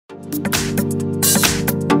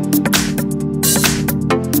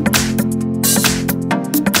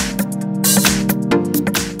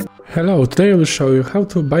Hello, today I will show you how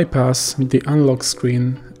to bypass the unlock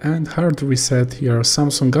screen and hard reset your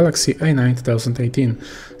Samsung Galaxy A9 2018.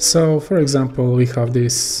 So, for example, we have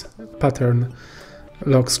this pattern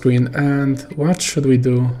lock screen, and what should we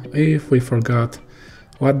do if we forgot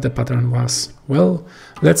what the pattern was? Well,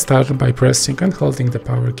 let's start by pressing and holding the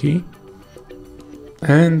power key,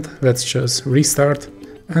 and let's choose restart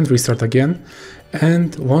and restart again.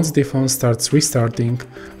 And once the phone starts restarting,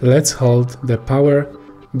 let's hold the power,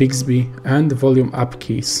 Bixby and volume up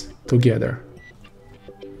keys together.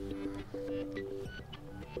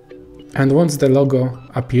 And once the logo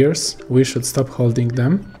appears, we should stop holding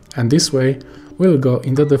them, and this way we'll go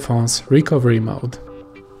into the phone's recovery mode.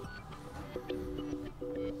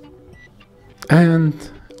 And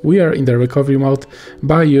we are in the recovery mode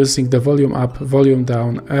by using the volume up, volume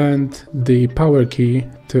down and the power key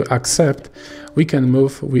to accept. We can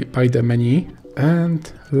move by the menu, and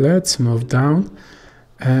let's move down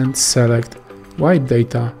and select Wipe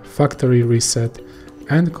Data, Factory Reset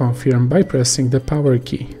and confirm by pressing the power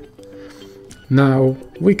key. Now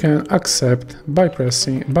we can accept by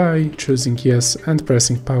choosing yes and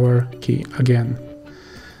pressing power key again.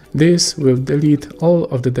 This will delete all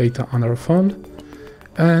of the data on our phone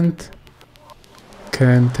and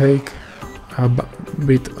can take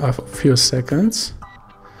a few seconds.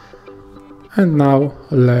 And now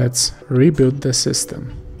let's reboot the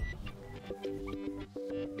system.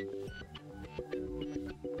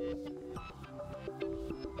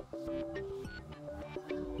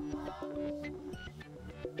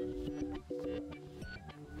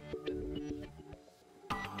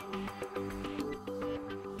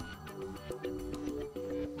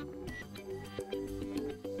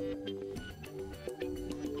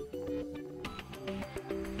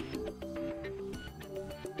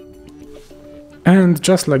 And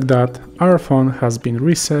just like that, our phone has been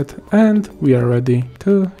reset and we are ready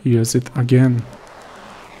to use it again.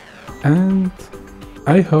 And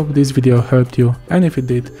I hope this video helped you, and if it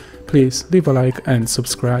did, please leave a like and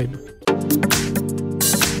subscribe.